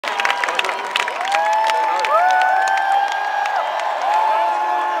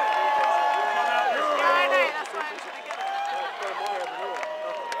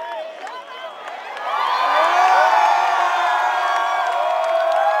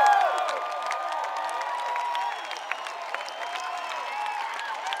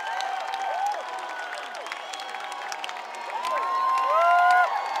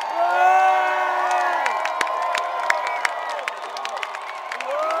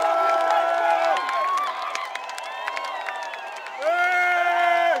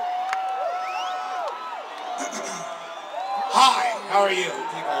are you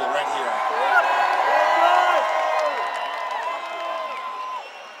people right here?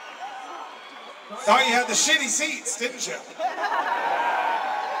 Thought you had the shitty seats, didn't you?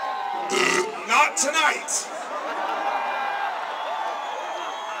 Not tonight.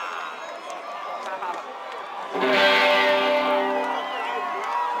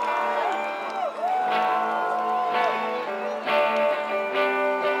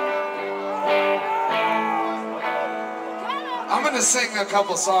 I'm gonna sing a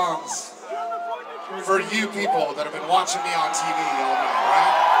couple songs for you people that have been watching me on TV all night,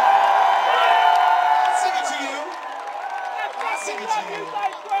 right? I'll sing it to you. I'll sing it to you.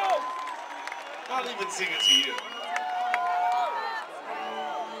 I'll even sing it to you.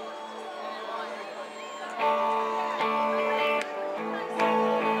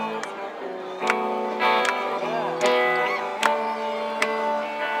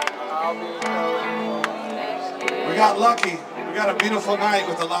 We got lucky. We got a beautiful night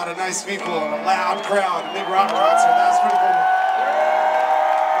with a lot of nice people and a loud crowd, a big rock concert. That's pretty cool.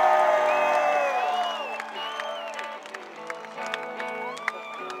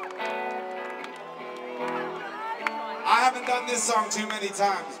 I haven't done this song too many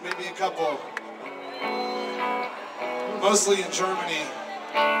times, maybe a couple. Mostly in Germany.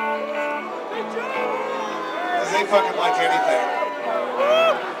 Because they fucking like anything.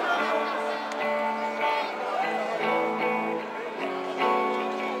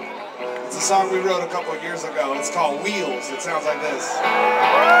 It's a song we wrote a couple of years ago. It's called Wheels. It sounds like this.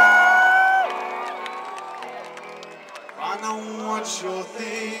 I know what you're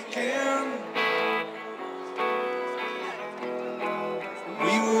thinking.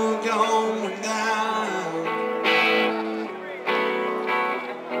 We were going down.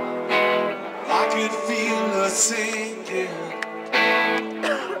 I could feel us sinking.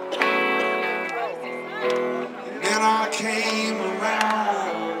 And then I came around.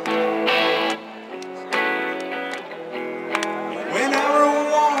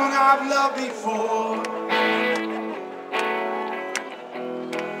 I've loved before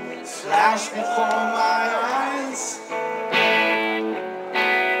flash before my eyes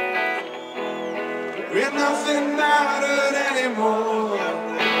when nothing mattered anymore.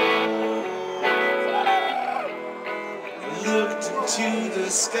 I looked into the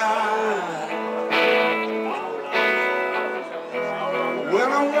sky when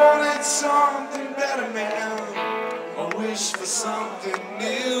I wanted something better, man. I wish for something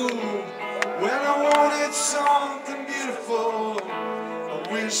new. When I wanted something beautiful, I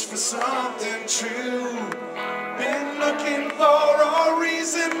wish for something true. Been looking for a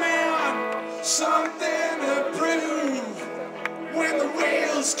reason, man, something to prove. When the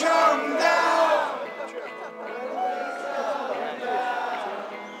wheels come down,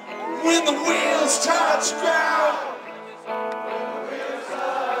 when the wheels touch ground,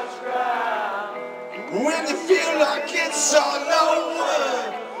 when you feel like it's all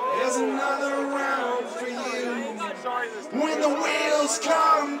over, there's another round for you. When the wheels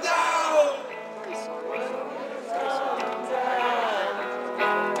come down.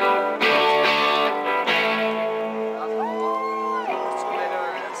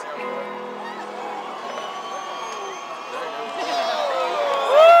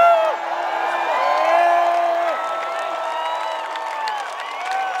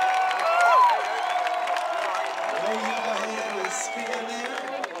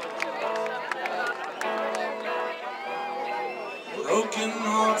 Broken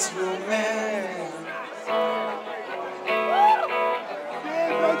hearts will mend.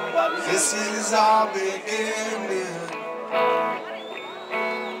 This is our beginning.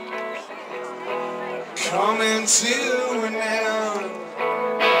 Coming to an end.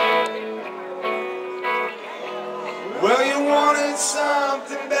 Well, you wanted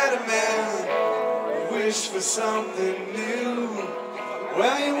something better, man. You wish for something new.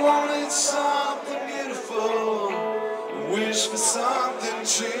 Well, you wanted something beautiful. Wish for something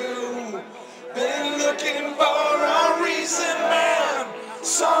true. Been looking for a reason, man,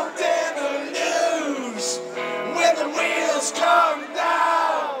 something to lose. When the wheels come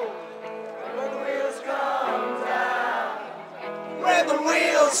down, when the wheels come down, when the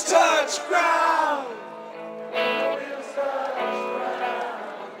wheels touch ground,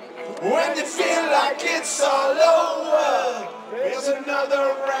 when you feel like it's all over, there's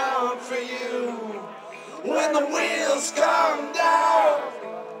another round for you. When the wheels come down.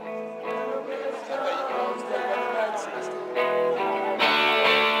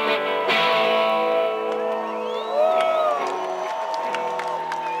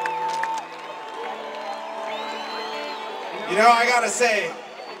 You know, I gotta say,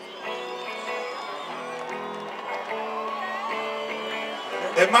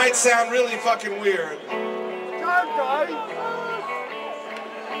 It might sound really fucking weird,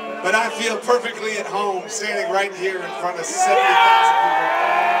 but I feel perfectly at home standing right here in front of 70,000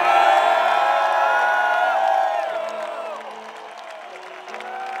 people.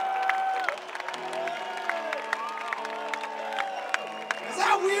 Is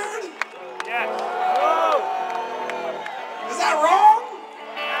that weird? Yes. Is that wrong?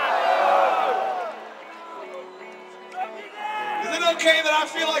 Is it okay that I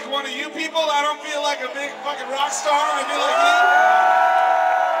feel like one of you people? I don't feel like a big fucking rock star. I feel like you.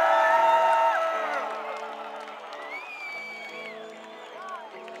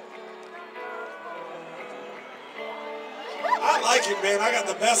 I like it, man. I got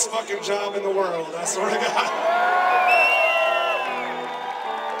the best fucking job in the world. I swear to God.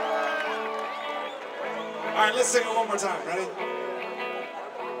 All right, let's sing it one more time. Ready?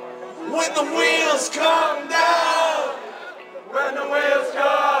 When the wheels come down. When the wheels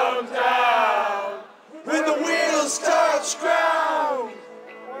come down. When the wheels touch ground.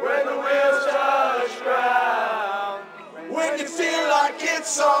 When the wheels touch ground. When you feel like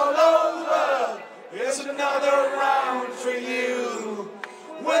it's all over, there's another round for you.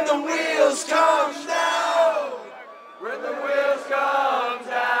 When the wheels come down.